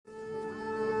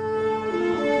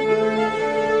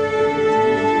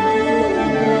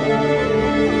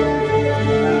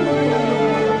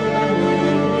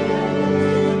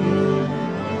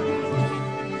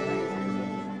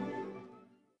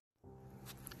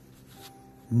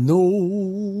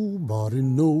Nobody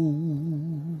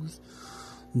knows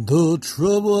the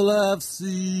trouble I've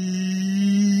seen.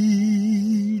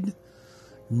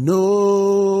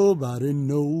 Nobody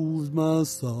knows my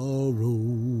sorrow.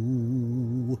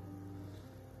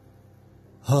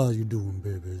 How you doing,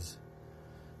 babies?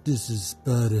 This is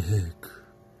Spidey Heck.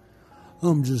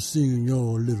 I'm just singing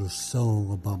y'all a little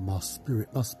song about my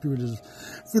spirit. My spirit is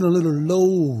feeling a little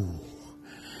low.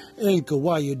 Anchor,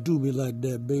 why you do me like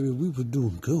that, baby? We were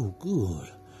doing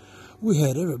good. We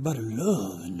had everybody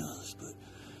loving us, but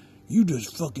you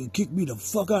just fucking kicked me the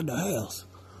fuck out the house.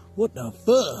 What the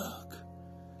fuck?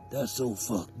 That's so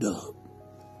fucked up.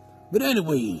 But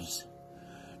anyways,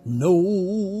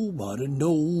 nobody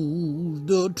knows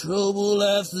the trouble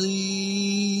I've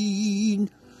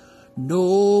seen.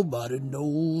 Nobody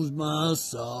knows my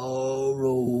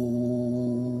sorrow.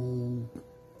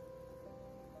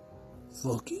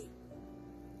 Fuck it.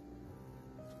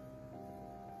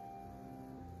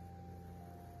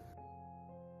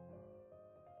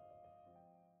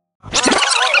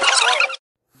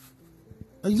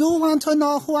 You want to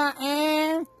know who I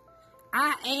am?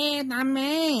 I am a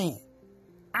man.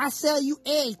 I sell you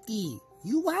everything.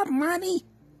 You want money?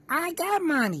 I got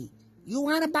money. You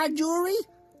want to buy jewelry?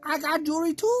 I got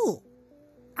jewelry too.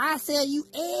 I sell you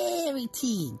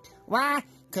everything. Why?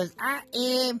 Because I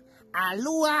am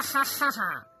Alua Ha Ha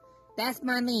Ha. That's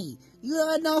my name. You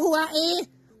ever know who I am?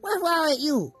 What's wrong with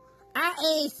you?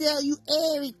 I sell you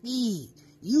everything.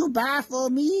 You buy for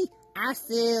me, I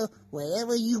sell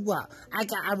whatever you want. I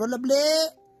got a rollerblade.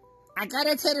 I got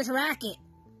a tennis racket.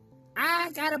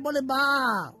 I got a bullet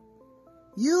ball.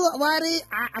 You want it?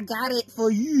 I got it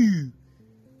for you.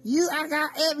 I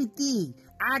got everything.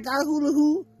 I got hula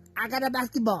hoop. I got a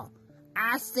basketball.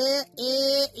 I sell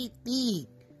everything.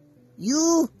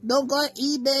 You don't go to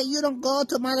eBay. You don't go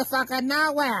to motherfucker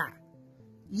nowhere.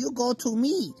 You go to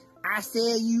me. I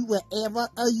sell you whatever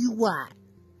you want.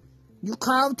 You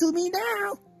come to me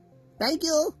now. Thank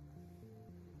you.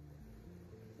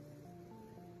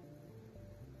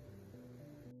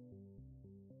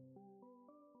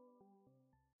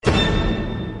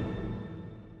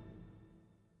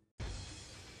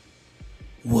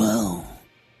 Well,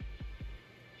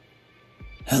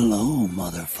 hello,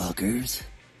 motherfuckers.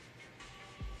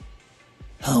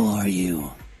 How are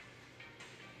you?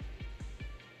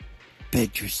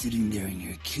 Bet you're sitting there in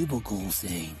your cubicle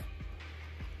saying,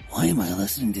 why am I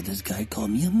listening to this guy call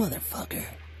me a motherfucker?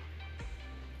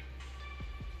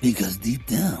 Because deep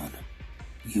down,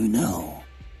 you know,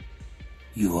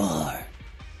 you are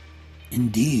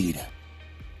indeed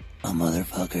a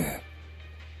motherfucker.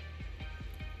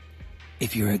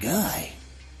 If you're a guy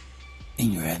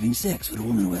and you're having sex with a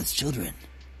woman who has children,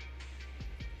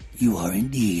 you are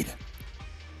indeed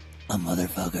a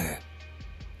motherfucker.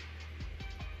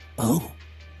 Oh,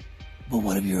 but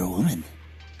what if you're a woman?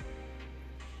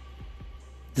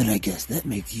 Then I guess that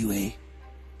makes you a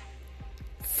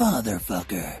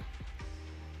fatherfucker.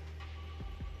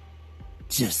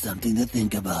 Just something to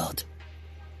think about.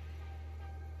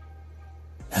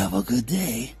 Have a good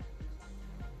day.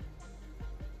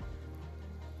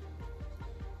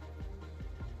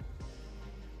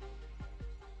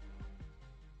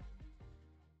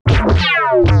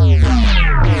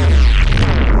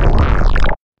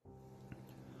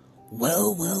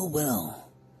 Well.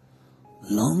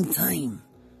 Long time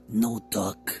no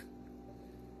talk.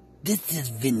 This is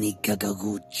Vinny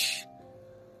Gagagooch.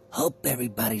 Hope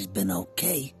everybody's been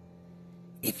okay.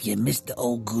 If you missed the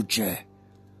old Goocher,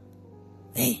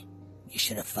 hey, you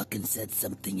should have fucking said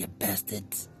something, you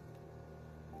bastards.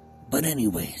 But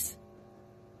anyways,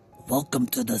 welcome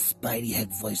to the Spidey Heck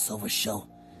voiceover show.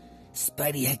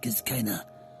 Spidey Heck is kinda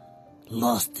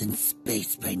lost in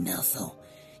space right now, so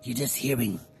you're just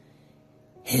hearing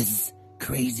his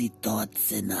crazy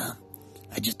thoughts, and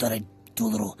I just thought I'd do a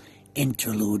little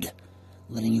interlude,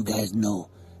 letting you guys know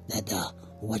that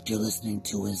what you're listening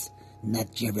to is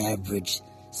not your average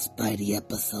Spidey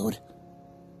episode.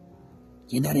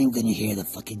 You're not even gonna hear the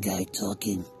fucking guy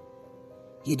talking.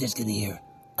 You're just gonna hear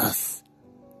us.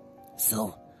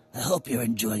 So, I hope you're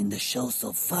enjoying the show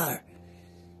so far.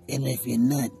 And if you're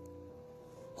not,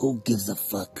 who gives a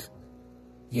fuck?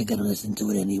 You're gonna listen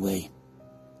to it anyway.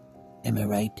 Am I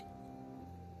right?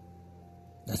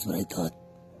 That's what I thought.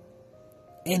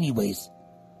 Anyways,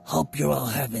 hope you're all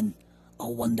having a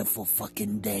wonderful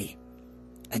fucking day.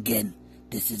 Again,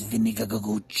 this is Vinny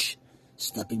Gagagooch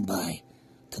stopping by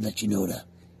to let you know to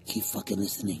keep fucking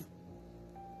listening.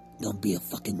 Don't be a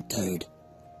fucking turd.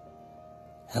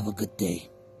 Have a good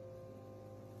day.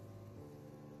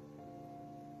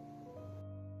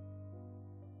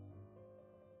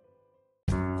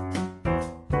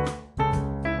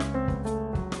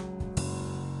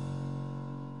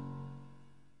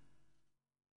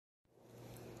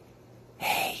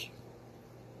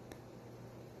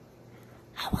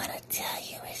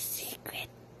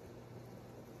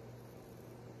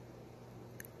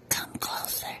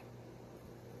 closer.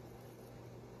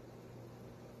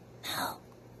 No.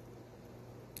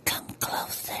 Come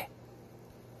closer.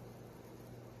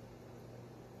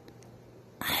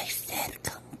 I said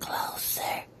come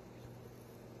closer.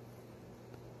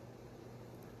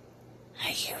 Are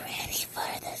you ready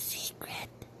for the secret?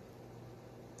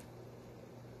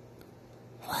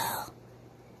 Well,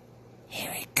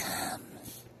 here it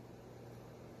comes.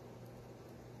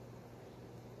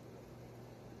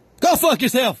 Go fuck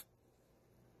yourself!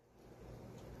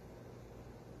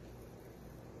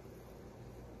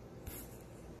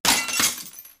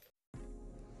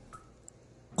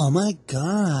 Oh my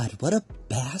god, what a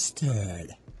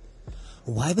bastard.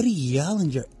 Why would he yell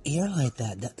in your ear like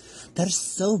that? That is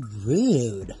so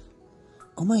rude.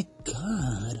 Oh my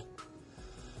god.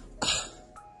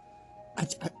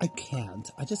 I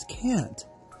can't. I just can't.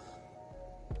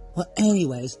 Well,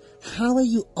 anyways, how are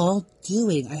you all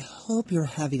doing? I hope you're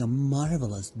having a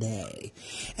marvelous day.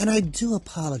 And I do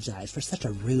apologize for such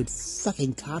a rude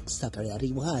fucking cocksucker that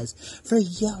he was for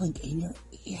yelling in your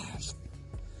ears.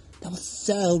 That was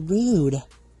so rude.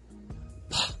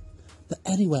 But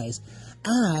anyways,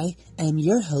 I am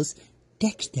your host,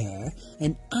 Dexter,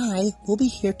 and I will be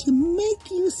here to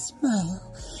make you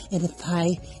smile. And if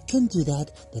I can do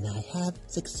that, then I have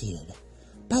succeeded.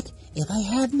 But if I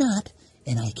have not,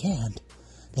 and I can't,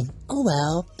 then oh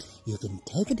well, you can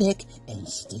take a dick and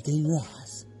stick it in your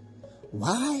ass.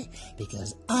 Why?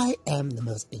 Because I am the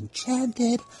most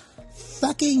enchanted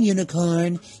fucking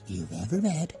unicorn you've ever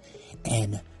met,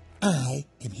 and I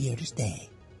am here to stay.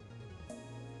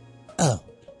 Oh,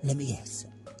 let me guess.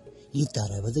 You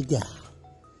thought I was a guy.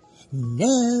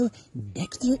 No,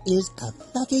 Dexter is a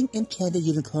fucking enchanted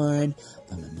unicorn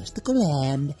from a mystical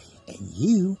land, and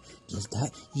you just got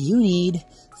you need,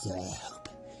 so I hope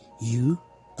you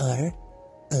are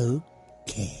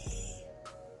okay.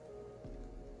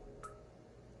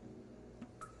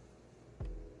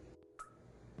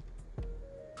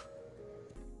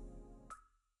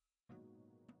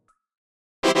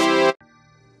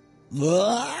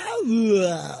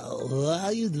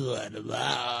 How you doing?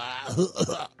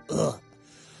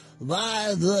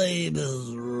 My name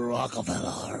is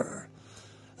Rockefeller,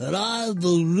 and I'm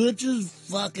the richest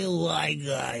fucking white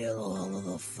guy in all of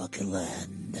the fucking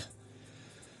land.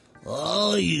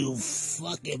 Oh, you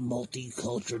fucking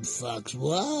multicultural fucks.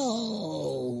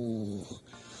 Well,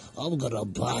 I'm gonna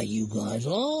buy you guys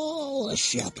all a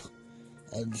ship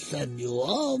and send you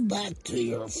all back to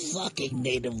your fucking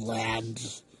native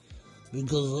lands.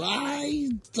 Because I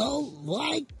don't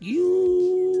like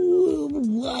you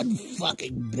one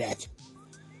fucking bit.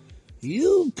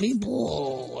 You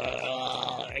people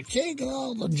take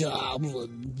all the jobs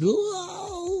and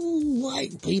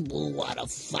white people want to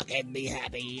fucking be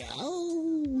happy. Oh,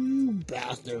 you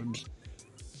bastards.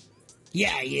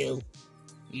 Yeah, you.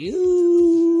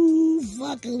 You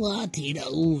fucking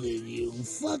Latinos and you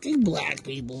fucking black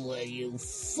people and you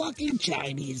fucking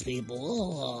Chinese people.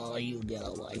 Oh, you get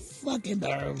on my fucking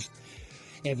nerves.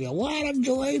 If you want to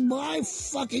join my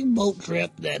fucking boat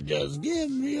trip, then just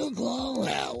give me a call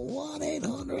at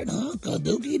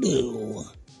 1-800-HUNK-A-DOOkie-DOO.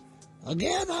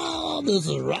 Again, this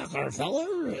is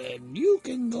Rockefeller, and you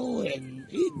can go and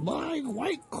eat my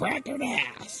white crackered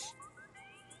ass.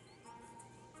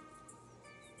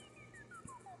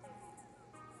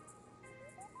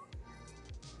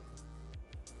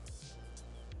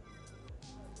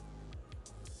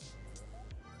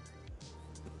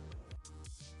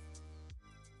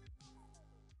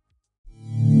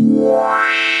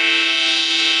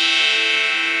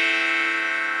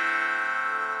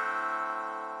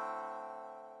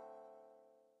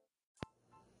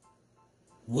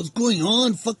 What's going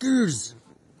on, fuckers?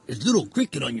 It's Little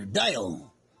Cricket on your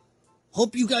dial.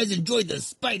 Hope you guys enjoyed the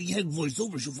Spidey Heck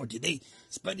voiceover show for today.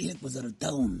 Spidey Heck was out of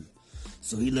town,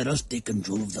 so he let us take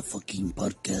control of the fucking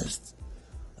podcast.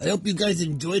 I hope you guys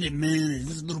enjoyed it, man. It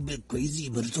was a little bit crazy,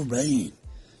 but it's alright.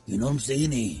 You know what I'm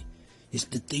saying? It's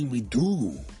the thing we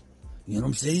do. You know what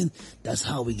I'm saying? That's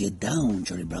how we get down,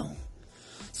 Charlie Brown.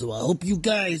 So I hope you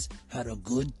guys had a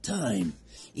good time.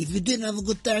 If you didn't have a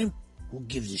good time, who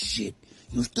gives a shit?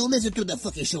 You still listen to the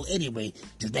fucking show anyway,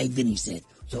 just like Vinny said.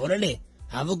 So, orale,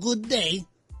 have a good day.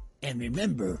 And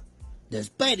remember, the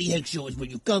Spidey Heck Show is where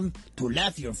you come to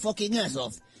laugh your fucking ass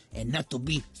off and not to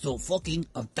be so fucking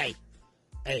uptight.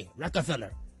 Hey,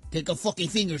 Rockefeller, take a fucking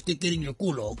finger, stick it in your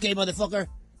culo, okay, motherfucker?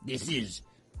 This is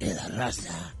El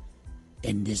Raza.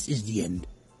 And this is the end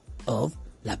of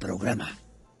la programa.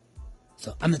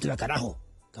 So, ándate la carajo,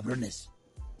 cabrones.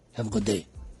 Have a good day.